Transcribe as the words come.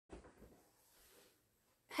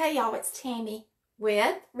Hey y'all, it's Tammy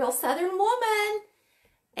with Real Southern Woman.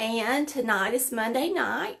 And tonight is Monday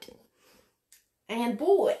night. And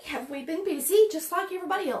boy, have we been busy, just like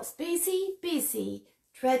everybody else. Busy,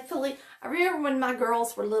 dreadfully. I remember when my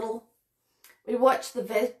girls were little, we watched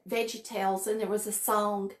the VeggieTales, and there was a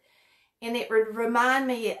song. And it would remind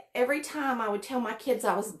me, every time I would tell my kids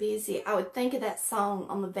I was busy, I would think of that song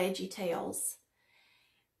on the VeggieTales.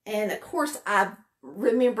 And of course, I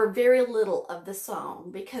remember very little of the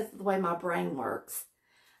song because of the way my brain works.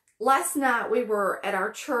 Last night we were at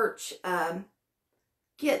our church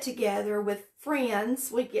get together with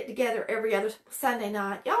friends. We get together every other Sunday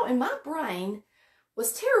night. Y'all, and my brain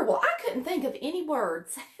was terrible. I couldn't think of any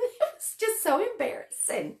words. It was just so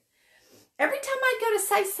embarrassing. Every time I'd go to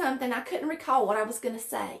say something, I couldn't recall what I was going to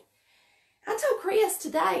say. I told Chris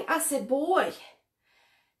today, I said, boy,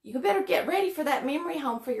 you better get ready for that memory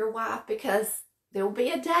home for your wife, because there will be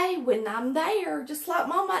a day when I'm there, just like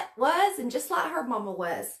Mama was and just like her mama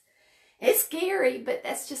was. It's scary, but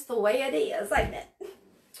that's just the way it is, ain't it?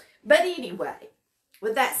 But anyway,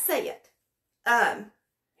 with that said,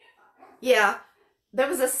 yeah, there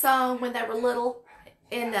was a song when they were little,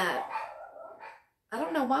 and I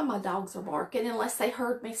don't know why my dogs are barking unless they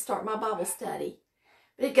heard me start my Bible study.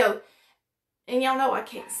 But it'd go, and y'all know I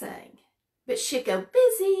can't sing, but she'd go,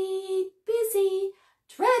 busy,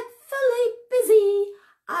 dreadfully busy.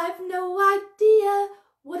 I've no idea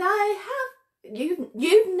what I have.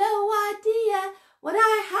 You've no idea what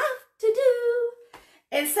I have to do.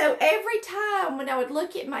 And so every time when I would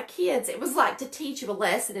look at my kids, it was like to teach you a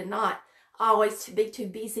lesson and not always to be too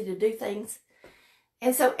busy to do things.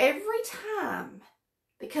 And so every time,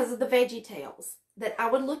 because of the VeggieTales, that I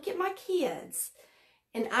would look at my kids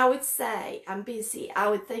and I would say, I'm busy, I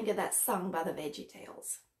would think of that song by the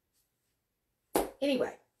VeggieTales.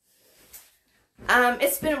 Anyway,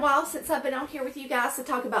 it's been a while since I've been on here with you guys to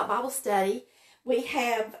talk about Bible study.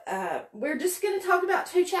 We're just going to talk about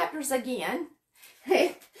 2 chapters again.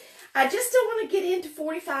 I just don't want to get into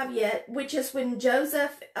 45 yet, which is when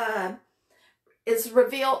Joseph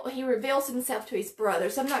he reveals himself to his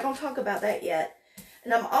brothers. I'm not going to talk about that yet.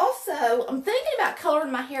 And I'm thinking about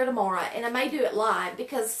coloring my hair tomorrow, and I may do it live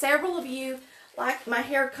because several of you like my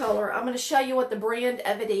hair color. I'm going to show you what the brand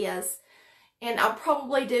of it is, and I'll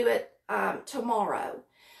probably do it tomorrow.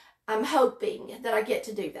 I'm hoping that I get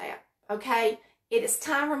to do that, okay? It is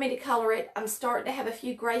time for me to color it. I'm starting to have a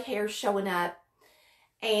few gray hairs showing up,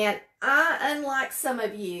 and unlike some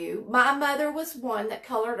of you, my mother was one that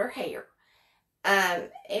colored her hair.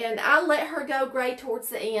 And I let her go gray towards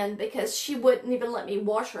the end because she wouldn't even let me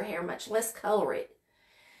wash her hair, much less color it.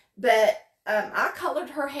 But I colored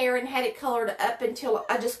her hair and had it colored up until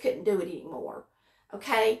I just couldn't do it anymore.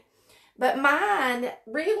 Okay? But mine,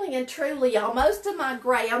 really and truly, y'all, most of my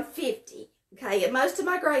gray, I'm 50. Okay? And most of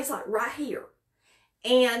my gray is like right here.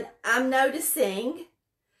 And I'm noticing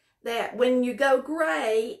that when you go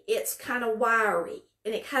gray, it's kind of wiry.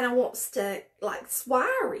 And it kind of wants to, like, it's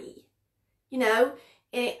wiry. You know,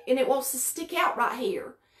 and it wants to stick out right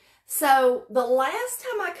here. So the last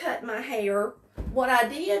time I cut my hair, what I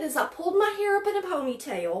did is I pulled my hair up in a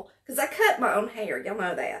ponytail, because I cut my own hair, y'all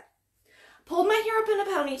know that. Pulled my hair up in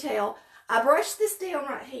a ponytail, I brushed this down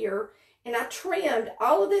right here, and I trimmed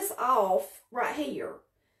all of this off right here,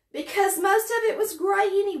 because most of it was gray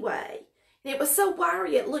anyway. And it was so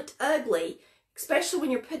wiry it looked ugly, especially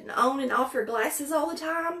when you're putting on and off your glasses all the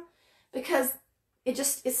time, because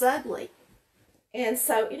it's ugly. And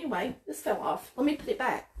so, anyway, this fell off. Let me put it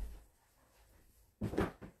back.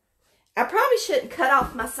 I probably shouldn't cut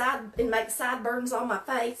off my side and make sideburns on my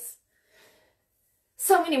face.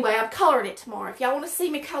 So, anyway, I'm coloring it tomorrow. If y'all want to see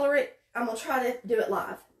me color it, I'm going to try to do it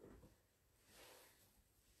live.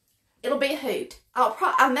 It'll be a hoot.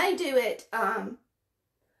 I may do it on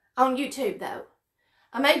YouTube, though.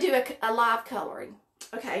 I may do a live coloring.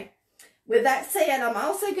 Okay. With that said, I'm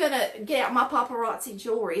also going to get out my paparazzi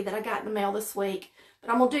jewelry that I got in the mail this week. But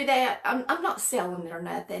I'm going to do that. I'm not selling it or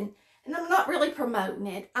nothing. And I'm not really promoting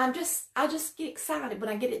it. I just get excited when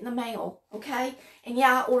I get it in the mail. Okay? And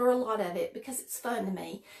yeah, I order a lot of it because it's fun to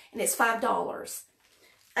me. And it's $5.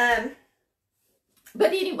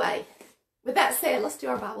 But anyway, with that said, let's do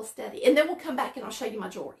our Bible study. And then we'll come back and I'll show you my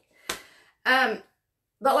jewelry. The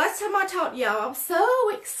last time I talked to y'all, I was so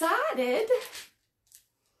excited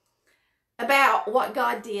about what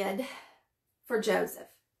God did for Joseph,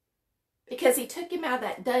 because he took him out of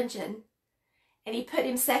that dungeon and he put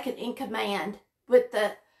him second in command with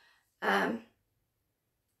the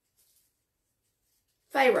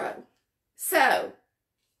Pharaoh. So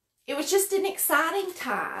it was just an exciting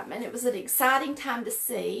time, and it was an exciting time to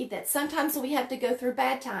see that sometimes we have to go through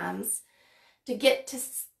bad times to get to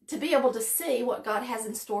to be able to see what God has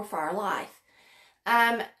in store for our life.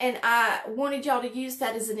 And I wanted y'all to use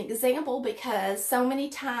that as an example because so many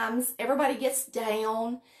times everybody gets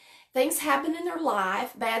down. Things happen in their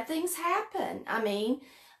life. Bad things happen. I mean,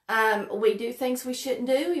 we do things we shouldn't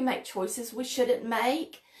do. We make choices we shouldn't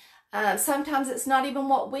make. Sometimes it's not even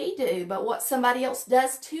what we do, but what somebody else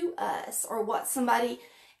does to us or what somebody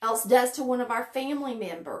else does to one of our family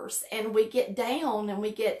members. And we get down and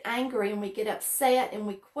we get angry and we get upset and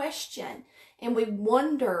we question and we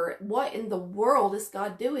wonder, what in the world is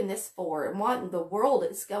God doing this for? And what in the world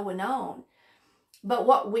is going on? But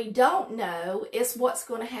what we don't know is what's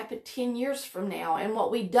going to happen 10 years from now. And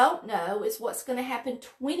what we don't know is what's going to happen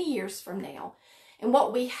 20 years from now. And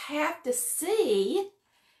what we have to see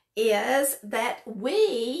is that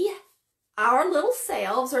our little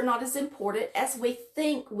selves are not as important as we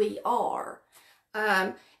think we are.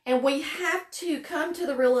 And we have to come to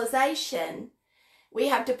the realization, we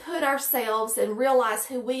have to put ourselves and realize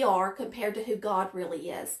who we are compared to who God really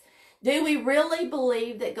is. Do we really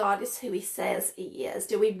believe that God is who he says he is?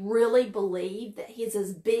 Do we really believe that he's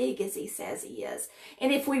as big as he says he is?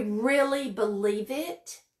 And if we really believe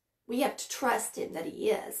it, we have to trust him that he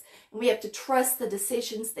is. And we have to trust the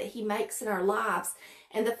decisions that he makes in our lives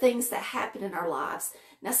and the things that happen in our lives.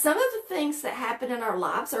 Now, some of the things that happen in our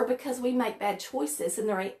lives are because we make bad choices, and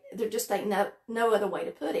there just ain't no other way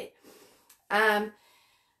to put it.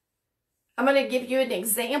 I'm going to give you an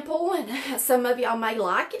example, and some of y'all may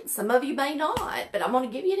like it, some of you may not, but I'm going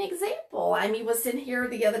to give you an example. Amy was in here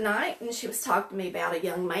the other night, and she was talking to me about a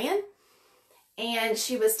young man, and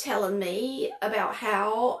she was telling me about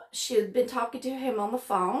how she had been talking to him on the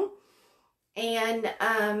phone, and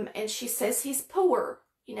she says he's poor,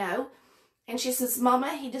 you know, and she says,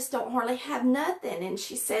 Mama, he just don't hardly have nothing. And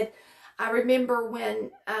she said, I remember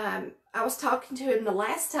when I was talking to him the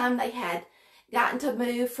last time they had gotten to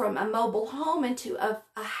move from a mobile home into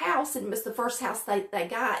a house, and it was the first house they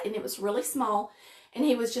got, and it was really small, and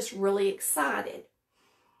he was just really excited.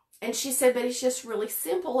 And she said, but he's just really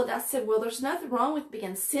simple. And I said, well, there's nothing wrong with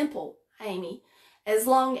being simple, Amy, as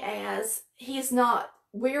long as he's not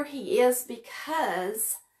where he is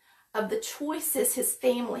because of the choices his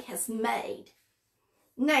family has made.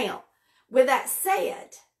 Now, with that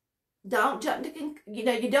said, don't jump to,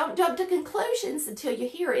 you don't jump to conclusions until you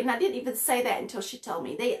hear it. And I didn't even say that until she told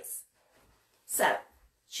me this. So,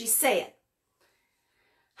 she said,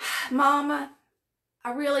 Mama,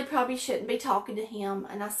 I really probably shouldn't be talking to him.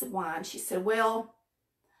 And I said, why? And she said, well,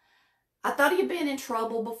 I thought he had been in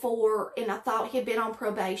trouble before, and I thought he had been on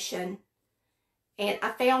probation. And I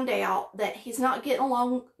found out that he's not getting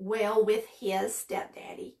along well with his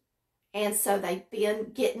stepdaddy. And so they've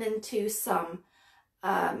been getting into some,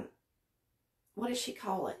 what does she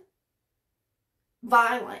call it?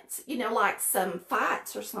 Violence, like some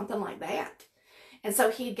fights or something like that. And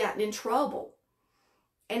so he'd gotten in trouble.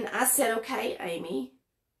 And I said, okay, Amy.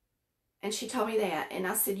 And she told me that. And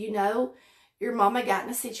I said, your mama got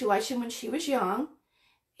in a situation when she was young.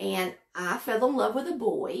 And I fell in love with a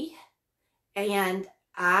boy. And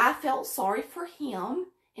I felt sorry for him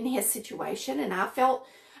in his situation. And I've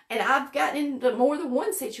gotten into more than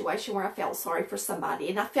one situation where I felt sorry for somebody.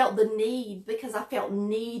 And I felt the need because I felt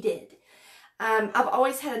needed. I've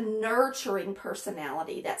always had a nurturing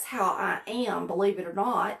personality. That's how I am, believe it or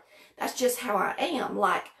not. That's just how I am.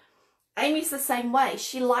 Like, Amy's the same way.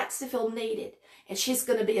 She likes to feel needed. And she's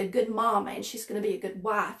going to be a good mama. And she's going to be a good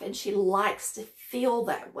wife. And she likes to feel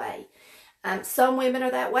that way. Some women are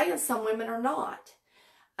that way and some women are not.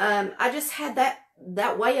 I just had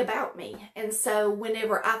that way about me. And so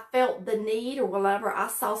whenever I felt the need or whenever I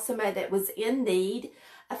saw somebody that was in need,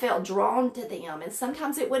 I felt drawn to them. And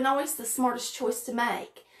sometimes it wasn't always the smartest choice to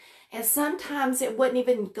make. And sometimes it wasn't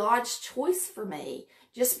even God's choice for me.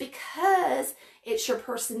 Just because it's your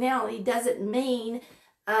personality doesn't mean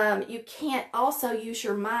you can't also use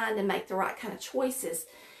your mind and make the right kind of choices.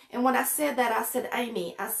 And when I said that, I said,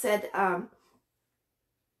 Amy, I said, I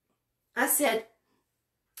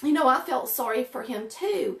felt sorry for him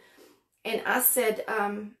too. And I said,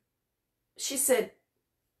 she said,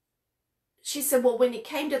 well, when he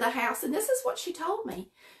came to the house, and this is what she told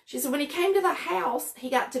me. She said, when he came to the house, he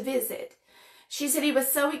got to visit. She said he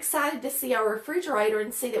was so excited to see our refrigerator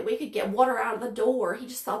and see that we could get water out of the door. He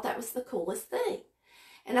just thought that was the coolest thing.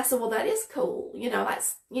 And I said, well, that is cool.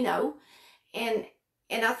 That's,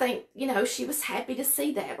 and I think, she was happy to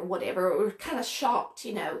see that or whatever, or kind of shocked,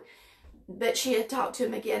 But she had talked to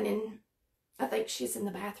him again, and I think she's in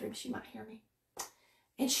the bathroom. She might hear me.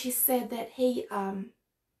 And she said that I'm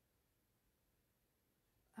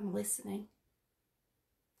listening.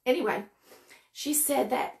 Anyway, she said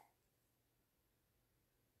that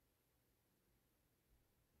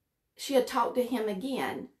she had talked to him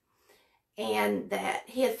again, and that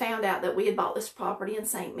he had found out that we had bought this property in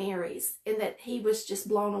St. Mary's, and that he was just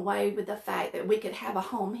blown away with the fact that we could have a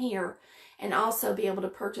home here and also be able to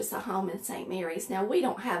purchase a home in St. Mary's. Now, we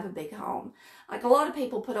don't have a big home. Like, a lot of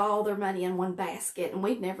people put all their money in one basket, and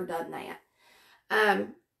we've never done that.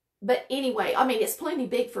 But anyway, I mean, it's plenty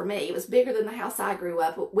big for me. It was bigger than the house I grew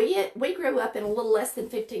up. We grew up in a little less than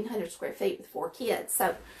 1,500 square feet with 4 kids.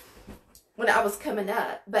 So when I was coming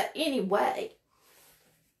up, but anyway,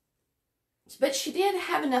 but she did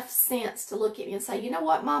have enough sense to look at me and say, you know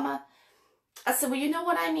what, Mama? I said, well, you know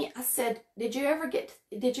what I mean? I said, did you ever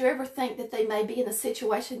think that they may be in a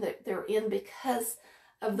situation that they're in because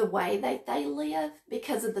of the way that they live,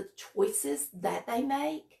 because of the choices that they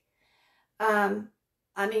make?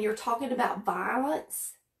 I mean, you're talking about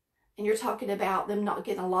violence, and you're talking about them not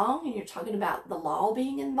getting along, and you're talking about the law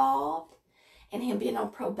being involved, and him being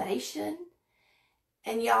on probation.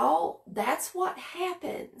 And y'all, that's what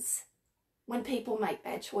happens when people make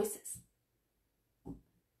bad choices.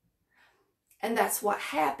 And that's what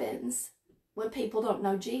happens when people don't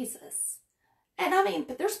know Jesus. And I mean,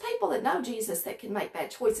 but there's people that know Jesus that can make bad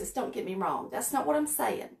choices. Don't get me wrong. That's not what I'm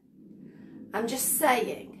saying. I'm just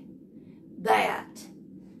saying that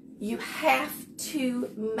you have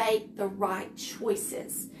to make the right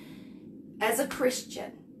choices as a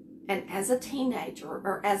Christian and as a teenager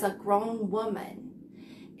or as a grown woman,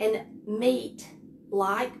 and meet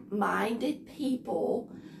like-minded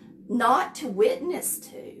people, not to witness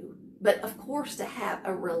to, but of course to have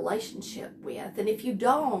a relationship with. And if you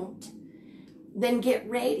don't, then get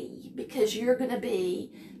ready, because you're going to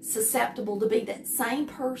be susceptible to be that same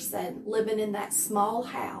person living in that small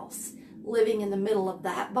house, living in the middle of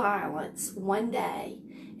that violence one day,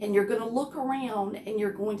 and you're going to look around and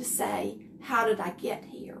you're going to say, how did I get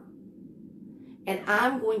here? And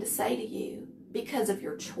I'm going to say to you, because of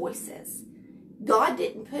your choices. God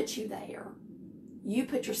didn't put you there. You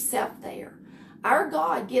put yourself there. Our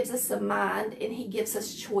God gives us a mind, and he gives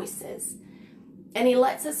us choices. And he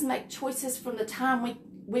lets us make choices from the time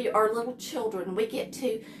we are little children. We get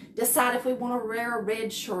to decide if we want to wear a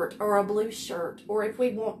red shirt or a blue shirt, or if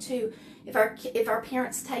we want to, if our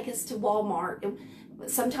parents take us to Walmart, and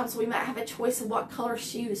sometimes we might have a choice of what color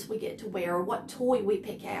shoes we get to wear or what toy we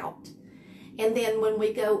pick out. And then when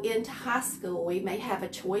we go into high school, we may have a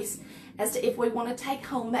choice as to if we want to take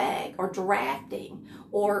home ec or drafting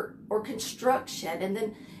or construction.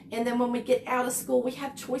 And then when we get out of school, we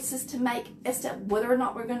have choices to make as to whether or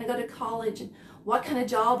not we're going to go to college, and what kind of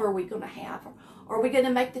job are we going to have. Or are we going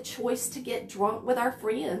to make the choice to get drunk with our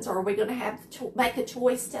friends? Or are we going to have make a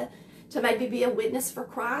choice to maybe be a witness for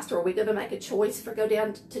Christ? Or are we going to make a choice for go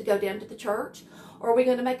down to the church? Or are we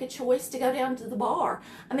going to make a choice to go down to the bar?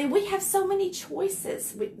 I mean, we have so many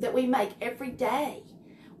choices that we make every day.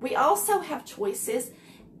 We also have choices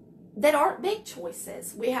that aren't big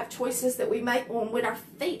choices. We have choices that we make when our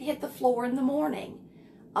feet hit the floor in the morning.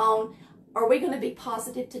 Are we going to be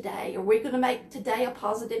positive today? Are we going to make today a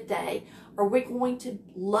positive day? Are we going to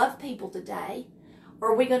love people today?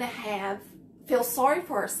 Are we going to feel sorry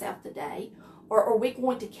for ourselves today? Or are we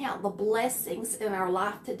going to count the blessings in our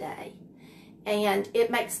life today? And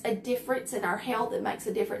it makes a difference in our health. It makes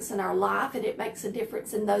a difference in our life. And it makes a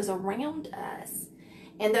difference in those around us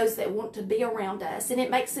and those that want to be around us. And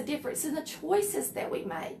it makes a difference in the choices that we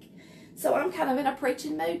make. So I'm kind of in a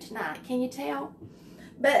preaching mood tonight. Can you tell?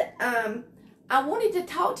 But I wanted to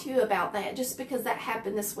talk to you about that just because that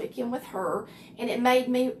happened this weekend with her. And it made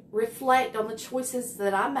me reflect on the choices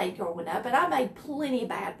that I made growing up. And I made plenty of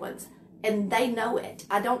bad ones. And they know it.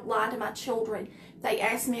 I don't lie to my children. They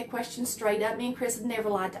ask me a question straight up. Me and Chris have never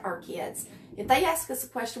lied to our kids. If they ask us a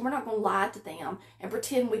question, we're not going to lie to them and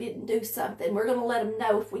pretend we didn't do something. We're going to let them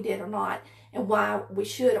know if we did or not and why we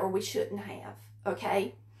should or we shouldn't have,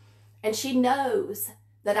 okay? And she knows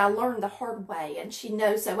that I learned the hard way, and she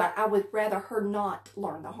knows that I would rather her not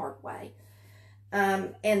learn the hard way.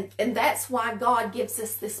 And that's why God gives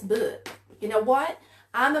us this book. You know what?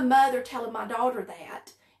 I'm a mother telling my daughter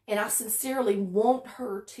that, and I sincerely want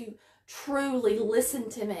her to truly listen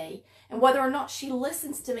to me. And whether or not she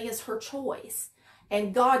listens to me is her choice.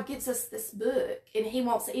 And God gives us this book, and he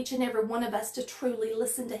wants each and every one of us to truly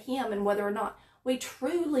listen to him. And whether or not we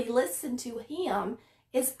truly listen to him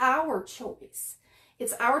is our choice.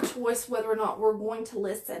 It's our choice whether or not we're going to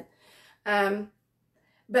listen.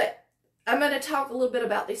 But I'm going to talk a little bit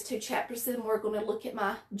about these 2 chapters, and we're going to look at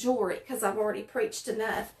my jewelry because I've already preached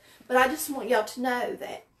enough. But I just want y'all to know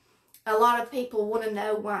that a lot of people want to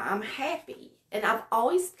know why I'm happy. And I've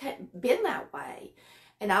always been that way.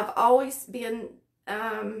 And I've always been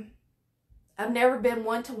I've never been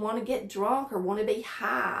one to want to get drunk or want to be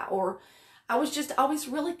high, or I was just always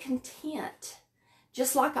really content,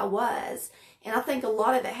 just like I was. And I think a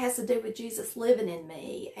lot of it has to do with Jesus living in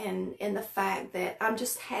me, and the fact that I'm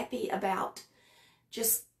just happy about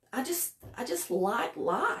I just like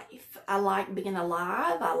life. I like being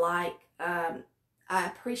alive. I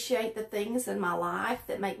appreciate the things in my life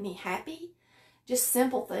that make me happy. Just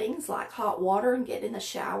simple things like hot water and getting in the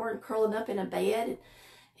shower and curling up in a bed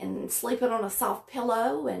and sleeping on a soft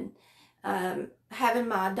pillow, and having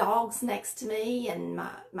my dogs next to me, and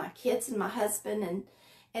my kids and my husband.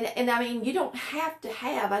 And I mean, you don't have to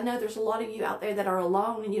have, I know there's a lot of you out there that are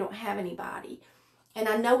alone and you don't have anybody. And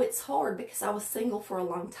I know it's hard because I was single for a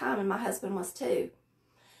long time, and my husband was too.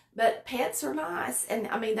 But pets are nice. And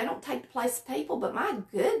I mean, they don't take the place of people, but my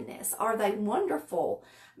goodness, are they wonderful.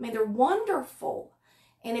 I mean, they're wonderful.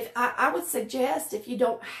 And if I would suggest, if you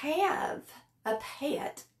don't have a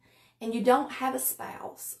pet and you don't have a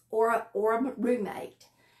spouse or a roommate,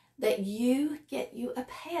 that you get you a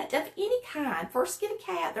pet of any kind. First, get a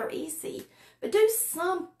cat. They're easy. But do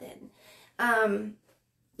something.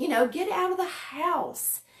 You know, get out of the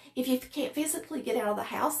house. If you can't physically get out of the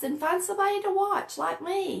house, then find somebody to watch, like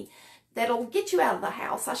me, that'll get you out of the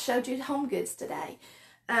house. I showed you Home Goods today.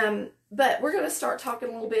 But we're going to start talking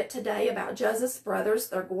a little bit today about Joseph's brothers.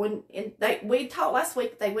 They're going in. We talked last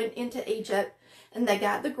week. They went into Egypt and they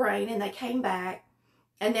got the grain and they came back,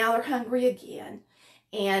 and now they're hungry again.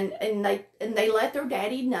 And they let their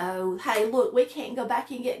daddy know, hey, look, we can't go back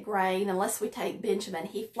and get grain unless we take Benjamin.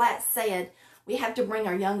 He flat said, we have to bring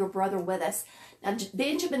our younger brother with us. Now,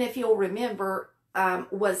 Benjamin, if you'll remember,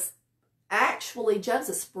 was actually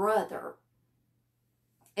Joseph's brother,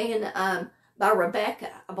 and by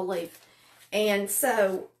Rebecca, I believe. And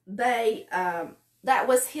so they, that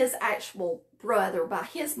was his actual brother by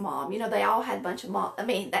his mom. You know, they all had a bunch of moms. I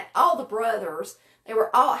mean, all the brothers, they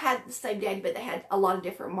were all had the same daddy, but they had a lot of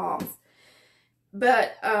different moms.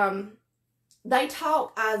 But they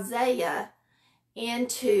talked Isaiah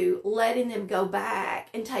into letting them go back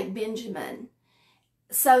and take Benjamin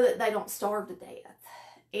so that they don't starve to death.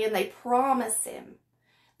 And they promise him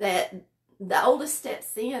that the oldest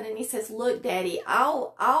steps in and he says, look, Daddy,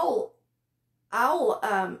 I'll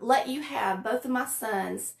let you have both of my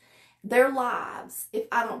sons, their lives, if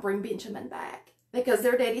I don't bring Benjamin back. Because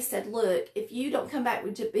their daddy said, look, if you don't come back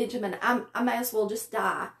with Benjamin, I may as well just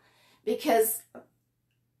die. Because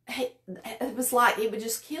it was like it would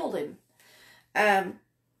just kill him. And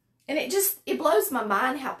it blows my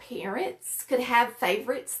mind how parents could have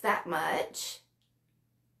favorites that much.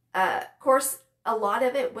 Of course, a lot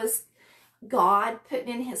of it was God putting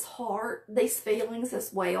in his heart these feelings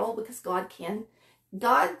as well, because God can,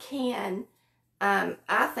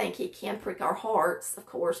 I think he can prick our hearts, of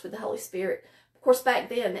course, with the Holy Spirit. Of course, back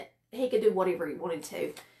then, he could do whatever he wanted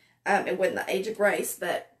to. It wasn't the age of grace,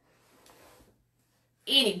 but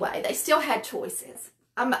anyway, they still had choices.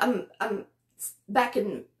 I'm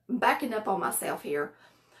backing up on myself here.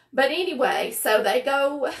 But anyway, so they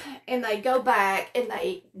go back and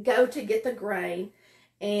they go to get the grain,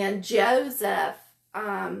 and Joseph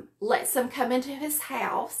lets them come into his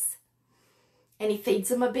house, and he feeds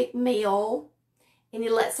them a big meal, and he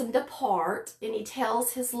lets them depart, and he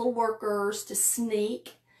tells his little workers to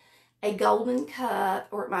sneak a golden cup,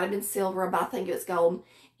 or it might have been silver, but I think it was golden,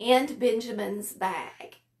 into Benjamin's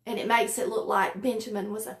bag. And it makes it look like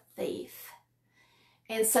Benjamin was a thief.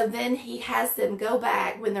 And so then he has them go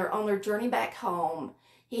back when they're on their journey back home.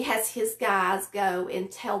 He has his guys go and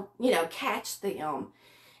catch them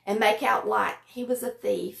and make out like he was a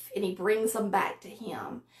thief, and he brings them back to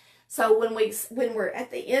him. So when we're at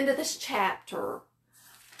the end of this chapter,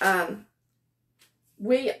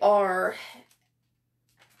 we are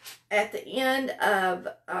at the end of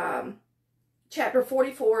chapter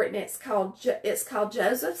 44, and it's called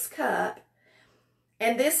Joseph's Cup.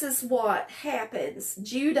 And this is what happens.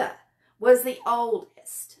 Judah was the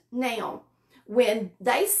oldest. Now, when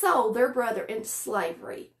they sold their brother into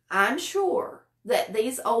slavery, I'm sure that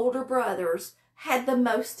these older brothers had the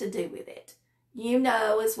most to do with it. You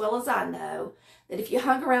know as well as I know that if you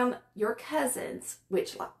hung around your cousins,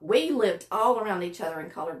 which like we lived all around each other in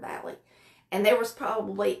Collard Valley, and there was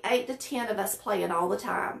probably 8 to 10 of us playing all the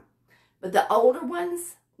time, but the older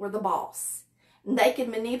ones were the boss. And they could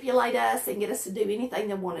manipulate us and get us to do anything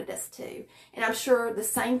they wanted us to. And I'm sure the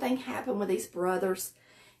same thing happened with these brothers.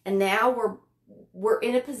 And now we're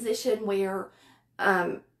in a position where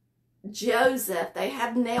Joseph, they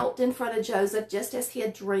have knelt in front of Joseph just as he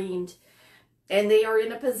had dreamed. And they are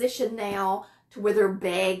in a position now to where they're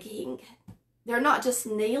begging. They're not just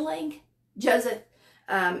kneeling. Judah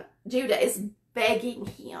is begging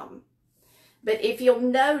him But if you'll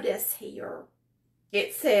notice here,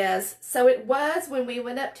 it says, so it was when we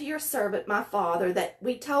went up to your servant, my father, that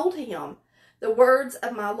we told him the words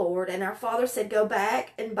of my Lord. And our father said, go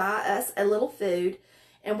back and buy us a little food.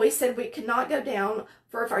 And we said we could not go down,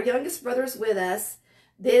 for if our youngest brother is with us,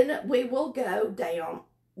 then we will go down.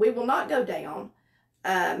 We will not go down,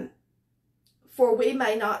 for we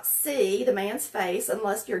may not see the man's face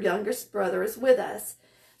unless your youngest brother is with us.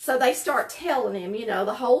 So they start telling him, you know,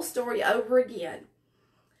 the whole story over again.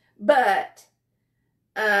 But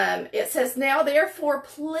it says, now therefore,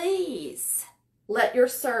 please let your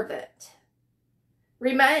servant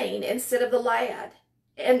remain instead of the lad,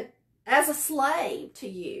 and as a slave to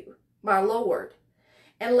you, my Lord.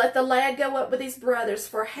 And let the lad go up with his brothers,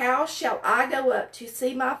 for how shall I go up to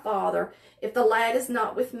see my father if the lad is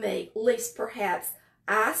not with me, lest perhaps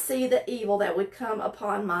I see the evil that would come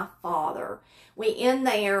upon my father. We end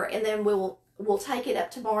there, and then we'll take it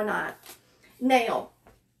up tomorrow night. Now,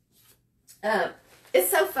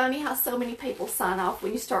 it's so funny how so many people sign off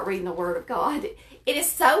when you start reading the Word of God. It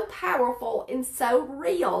is so powerful and so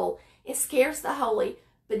real, it scares the holy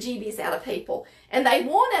bejeebies out of people. And they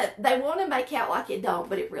want to make out like it don't,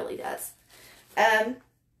 but it really does.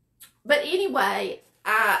 But anyway,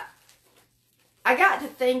 I got to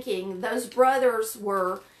thinking, those brothers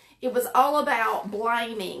it was all about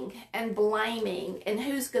blaming and blaming and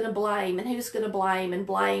who's going to blame and who's going to blame and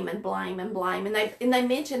blame and blame and blame. And they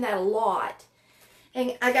mentioned that a lot.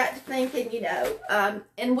 And I got to thinking, you know,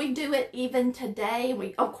 and we do it even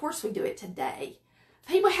today. Of course we do it today.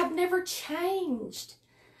 People have never changed.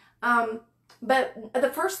 But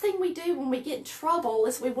the first thing we do when we get in trouble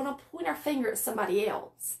is we want to point our finger at somebody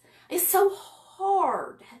else. It's so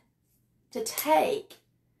hard to take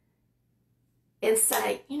and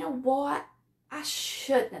say, you know what, I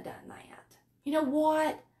shouldn't have done that. You know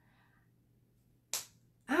what,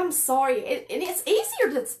 I'm sorry. And it's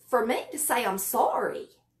easier for me to say I'm sorry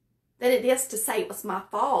than it is to say it was my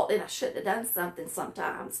fault and I shouldn't have done something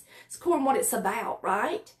sometimes. It's core what it's about,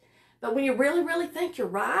 right? But when you really, really think you're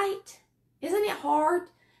right, isn't it hard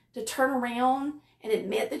to turn around and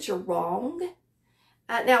admit that you're wrong?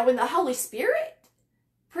 Now, when the Holy Spirit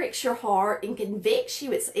pricks your heart and convicts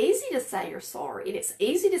you, it's easy to say you're sorry and it's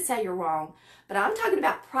easy to say you're wrong. But I'm talking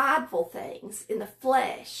about prideful things in the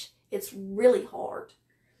flesh. It's really hard.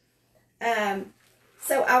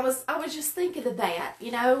 So I was just thinking of that,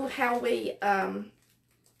 you know, how we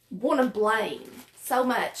want to blame so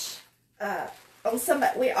much on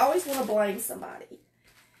somebody. We always want to blame somebody.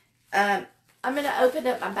 I'm going to open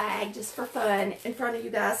up my bag just for fun in front of you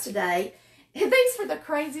guys today. And these were the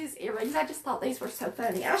craziest earrings. I just thought these were so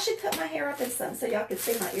funny. I should cut my hair up in some so y'all can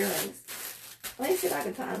see my earrings. Let me see if I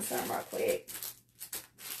can find some right quick.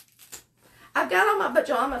 I've got on my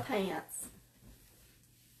pajama pants.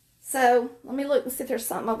 So, let me look and see if there's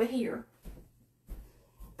something over here.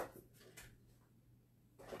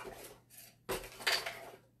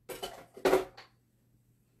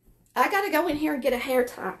 I got to go in here and get a hair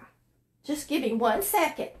tie. Just give me 1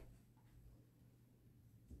 second.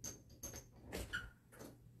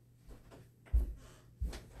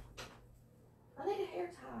 I need a hair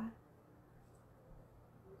tie.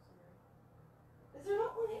 Is there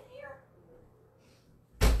not one in here?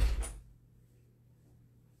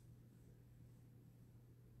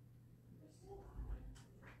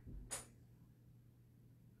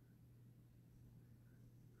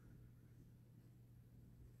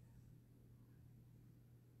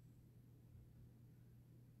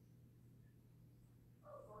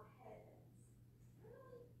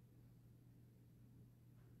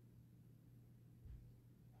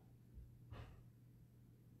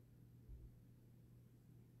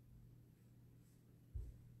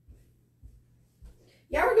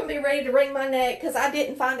 Y'all are going to be ready to wring my neck because I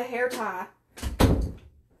didn't find a hair tie.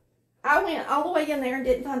 I went all the way in there and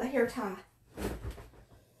didn't find a hair tie.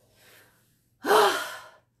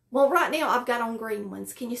 Well, right now I've got on green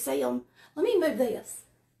ones. Can you see them? Let me move this.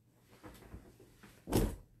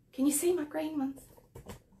 Can you see my green ones?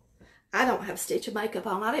 I don't have a stitch of makeup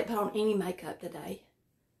on. I didn't put on any makeup today.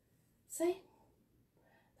 See?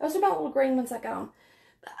 Those are my little green ones I got on.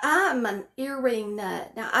 I'm an earring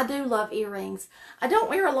nut. Now, I do love earrings. I don't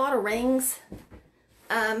wear a lot of rings.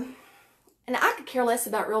 And I could care less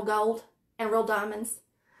about real gold and real diamonds.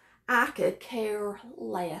 I could care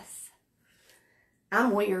less.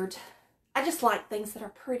 I'm weird. I just like things that are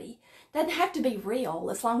pretty. Doesn't have to be real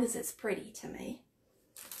as long as it's pretty to me.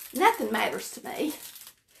 Nothing matters to me.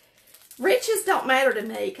 Riches don't matter to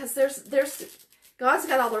me because God's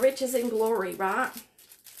got all the riches in glory, right?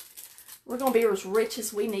 We're going to be as rich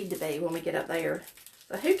as we need to be when we get up there.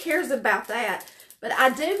 So who cares about that? But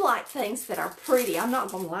I do like things that are pretty. I'm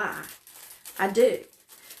not going to lie. I do.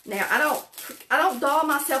 Now, I don't doll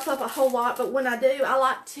myself up a whole lot, but when I do, I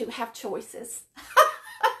like to have choices.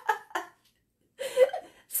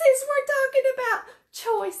 Since we're talking about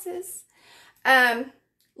choices.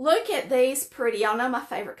 Look at these pretty. Y'all know my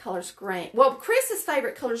favorite color is green. Well, Chris's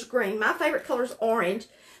favorite color is green. My favorite color is orange.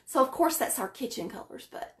 So, of course, that's our kitchen colors,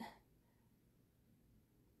 but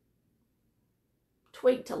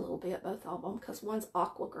tweaked a little bit, both of them, because one's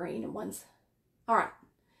aqua green and one's... All right.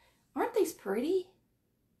 Aren't these pretty?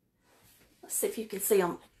 Let's see if you can see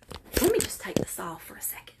them. Let me just take this off for a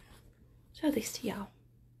second. Show these to y'all. Y'all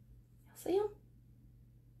see them?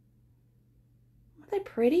 Aren't they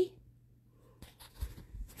pretty?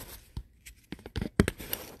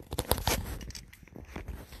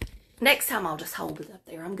 Next time I'll just hold it up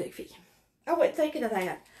there. I'm goofy. I wasn't thinking of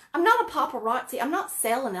that. I'm not a paparazzi. I'm not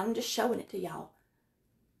selling it. I'm just showing it to y'all.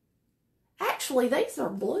 Actually, these are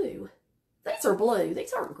blue. These are blue.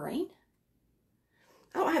 These aren't green.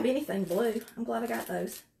 I don't have anything blue. I'm glad I got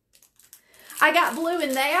those. I got blue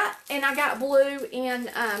in that, and I got blue in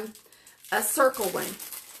a circle one.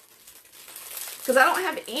 Because I don't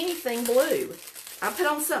have anything blue. I put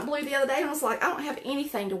on something blue the other day, and I was like, I don't have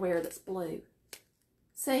anything to wear that's blue.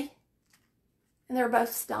 See? And they're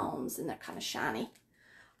both stones, and they're kind of shiny.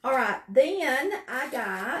 All right, then I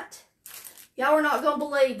got... Y'all are not going to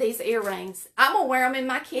believe these earrings. I'm going to wear them in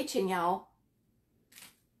my kitchen, y'all.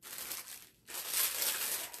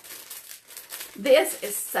 This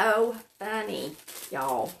is so funny,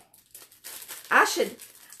 y'all. I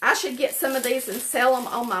should get some of these and sell them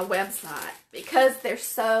on my website because they're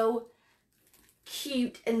so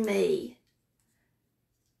cute and me.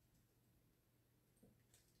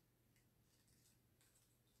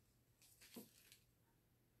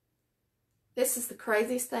 This is the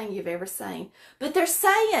craziest thing you've ever seen. But they're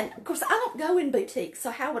saying, of course, I don't go in boutiques,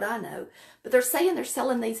 so how would I know? But they're saying they're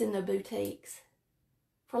selling these in the boutiques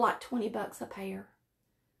for like 20 bucks a pair.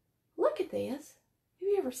 Look at this. Have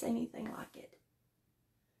you ever seen anything like it?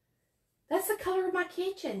 That's the color of my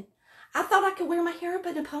kitchen. I thought I could wear my hair up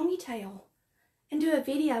in a ponytail and do a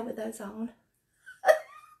video with those on.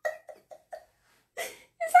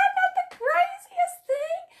 Is that not the craziest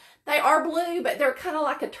thing? They are blue, but they're kind of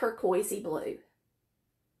like a turquoisey blue.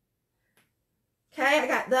 Okay, I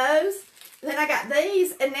got those. Then I got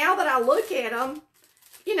these, and now that I look at them,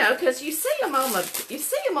 you know, because you see them on the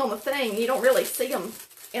thing, you don't really see them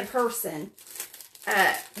in person.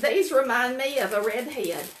 These remind me of a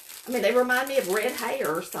redhead. I mean, they remind me of red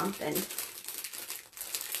hair or something.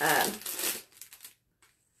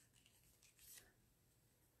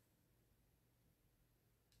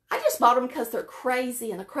 I just bought them because they're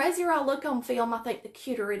crazy, and the crazier I look on film, I think the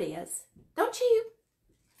cuter it is. Don't you?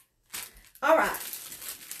 All right.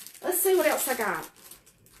 Let's see what else I got.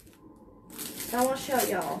 I want to show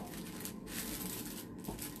y'all.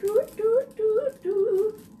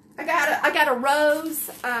 I got a rose.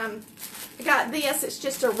 I got this. It's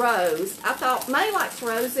just a rose. I thought May likes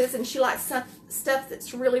roses, and she likes stuff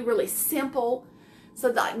that's really, really simple. So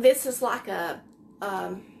like this is like a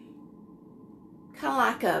kind of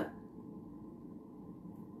like a,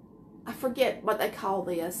 I forget what they call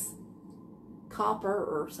this, copper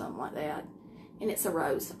or something like that, and it's a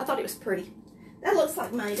rose. I thought it was pretty. That looks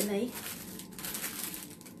like May to me.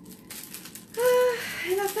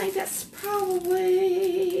 And I think that's probably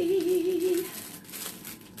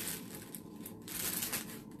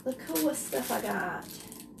the coolest stuff I got.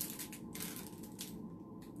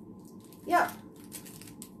 Yep.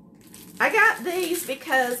 I got these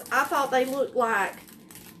because I thought they looked like,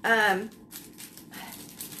 they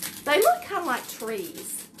look kind of like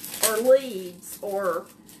trees or leaves or,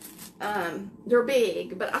 they're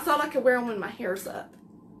big, but I thought I could wear them when my hair's up.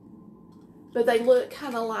 But they look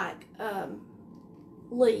kind of like,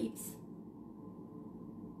 leaves.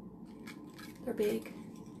 They're big.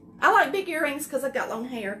 I like big earrings because I've got long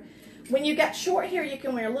hair. When you got short hair, you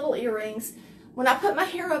can wear little earrings. When I put my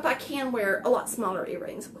hair up, I can wear a lot smaller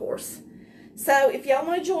earrings, of course. So if y'all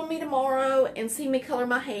want to join me tomorrow and see me color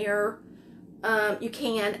my hair, you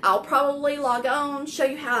can. I'll probably log on, show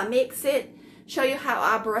you how I mix it, show you how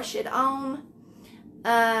I brush it on.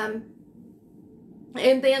 And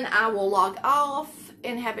then I will log off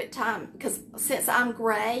and have it time, because since I'm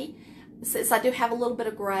gray, since I do have a little bit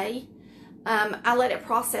of gray, I let it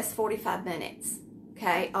process 45 minutes.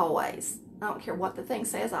 Okay, always. I don't care what the thing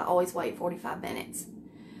says, I always wait 45 minutes.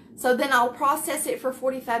 So then I'll process it for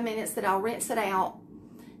 45 minutes, then I'll rinse it out,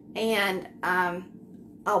 and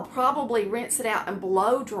I'll probably rinse it out and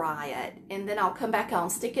blow dry it, and then I'll come back on,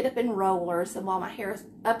 stick it up in rollers, and while my hair is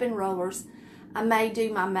up in rollers, I may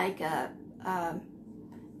do my makeup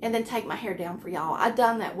and then take my hair down for y'all. I've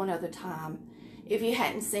done that one other time. If you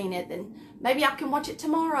hadn't seen it, then maybe I can watch it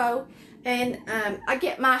tomorrow. And I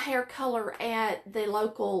get my hair color at the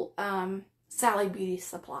local Sally Beauty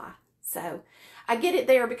Supply. So I get it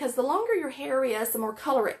there because the longer your hair is, the more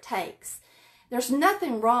color it takes. There's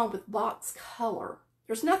nothing wrong with box color.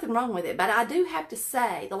 There's nothing wrong with it. But I do have to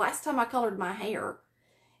say, the last time I colored my hair,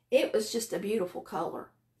 it was just a beautiful color.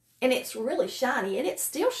 And it's really shiny. And it's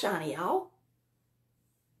still shiny, y'all.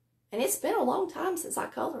 And it's been a long time since I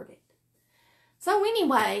colored it. So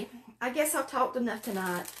anyway, I guess I've talked enough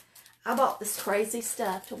tonight. I bought this crazy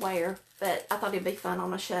stuff to wear, but I thought it'd be fun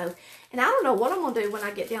on a show. And I don't know what I'm going to do when I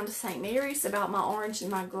get down to St. Mary's about my orange and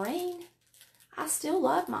my green. I still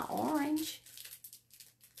love my orange.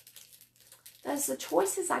 Those are the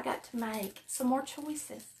choices I got to make. Some more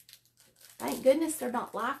choices. Thank goodness they're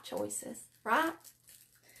not life choices, right?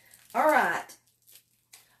 All right.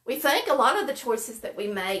 We think a lot of the choices that we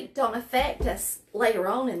make don't affect us later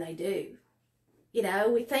on, and they do. You know,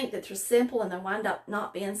 we think that they're simple and they wind up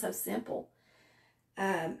not being so simple.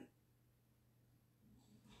 I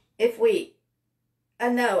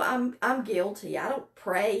know I'm guilty. I don't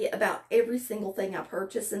pray about every single thing I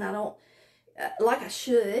purchase, and I don't, like I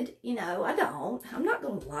should, you know, I don't. I'm not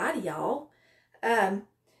going to lie to y'all.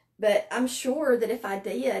 But I'm sure that if I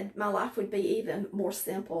did, my life would be even more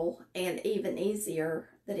simple and even easier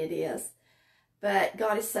than it is. But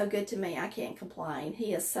God is so good to me, I can't complain.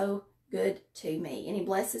 He is so good to me, and He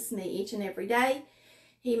blesses me each and every day.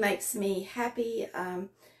 He makes me happy.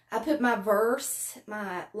 I put my verse,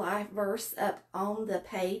 my life verse, up on the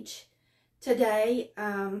page today.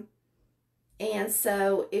 And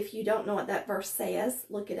so if you don't know what that verse says,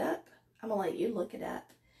 look it up. I'm going to let you look it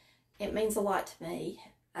up. It means a lot to me.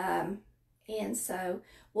 And so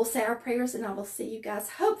we'll say our prayers, and I will see you guys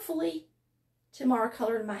hopefully tomorrow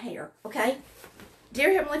coloring my hair. Okay?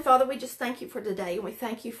 Dear Heavenly Father, we just thank you for today, and we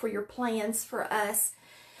thank you for your plans for us.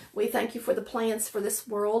 We thank you for the plans for this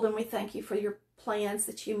world, and we thank you for your plans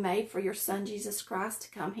that you made for your Son, Jesus Christ, to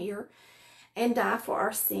come here and die for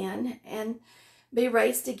our sin and be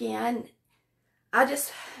raised again. I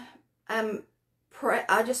just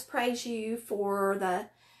praise you for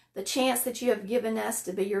the chance that you have given us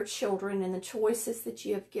to be your children, and the choices that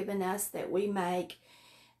you have given us that we make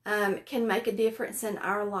can make a difference in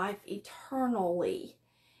our life eternally.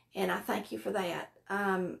 And I thank you for that.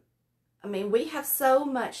 I mean, we have so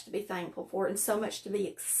much to be thankful for and so much to be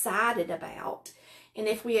excited about. And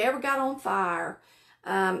if we ever got on fire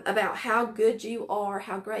about how good you are,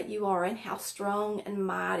 how great you are, and how strong and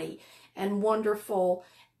mighty and wonderful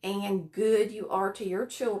and good you are to your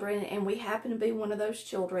children, and we happen to be one of those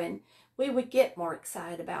children, we would get more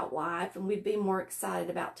excited about life, and we'd be more excited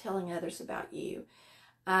about telling others about you.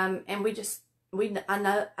 And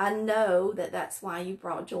I know that that's why you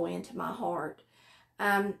brought joy into my heart.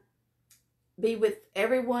 Be with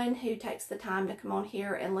everyone who takes the time to come on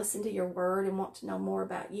here and listen to your word and want to know more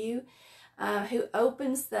about you, who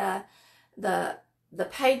opens the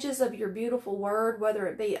pages of your beautiful word, whether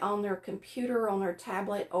it be on their computer, on their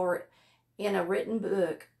tablet, or in a written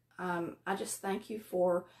book. I just thank you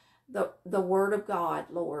for the word of God,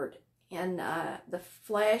 Lord, and the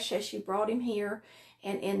flesh as you brought him here,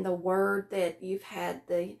 and in the word that you've had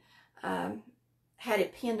had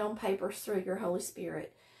it penned on papers through your Holy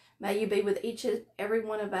Spirit. May you be with each and every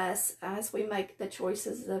one of us as we make the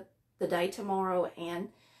choices of the day tomorrow, and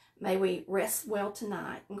may we rest well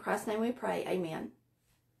tonight. In Christ's name we pray. Amen.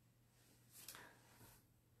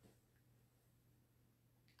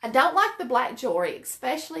 I don't like the black jewelry,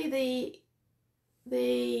 especially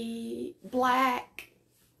the black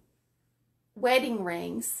wedding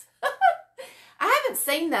rings. I haven't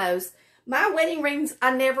seen those. My wedding rings,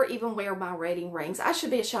 I never even wear my wedding rings. I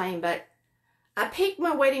should be ashamed, but I picked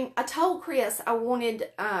my wedding. I told Chris I wanted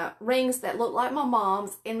rings that look like my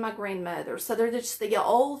mom's and my grandmother's. So they're just the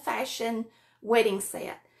old-fashioned wedding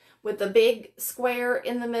set with the big square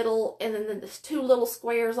in the middle, and then there's two little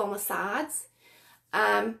squares on the sides.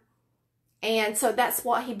 And so that's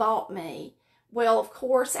what he bought me. Well, of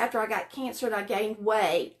course, after I got cancer and I gained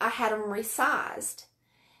weight, I had them resized.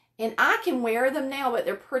 And I can wear them now, but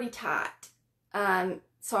they're pretty tight. But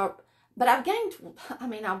I've gained,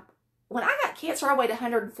 when I got cancer, I weighed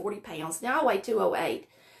 140 pounds. Now I weigh 208.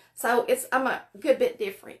 So I'm a good bit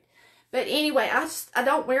different. But anyway, I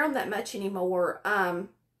don't wear them that much anymore. And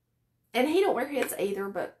he don't wear his either,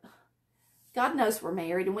 but God knows we're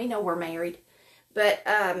married, and we know we're married. But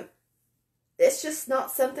it's just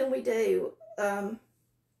not something we do.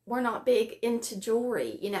 We're not big into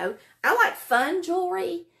jewelry, you know. I like fun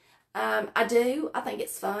jewelry. I do. I think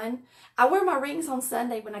it's fun. I wear my rings on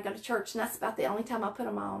Sunday when I go to church, and that's about the only time I put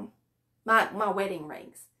them on. My wedding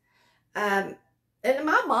rings. And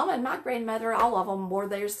my mom and my grandmother, all of them wore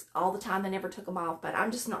theirs all the time. They never took them off, but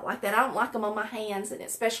I'm just not like that. I don't like them on my hands, and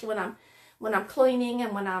especially when I'm cleaning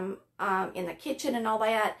and when I'm in the kitchen and all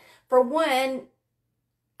that. For one,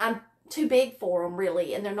 I'm too big for them,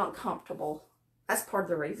 really, and they're not comfortable. That's part of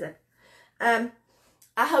the reason. I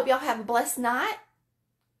hope y'all have a blessed night.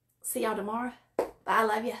 See y'all tomorrow. Bye. I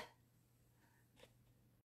love you.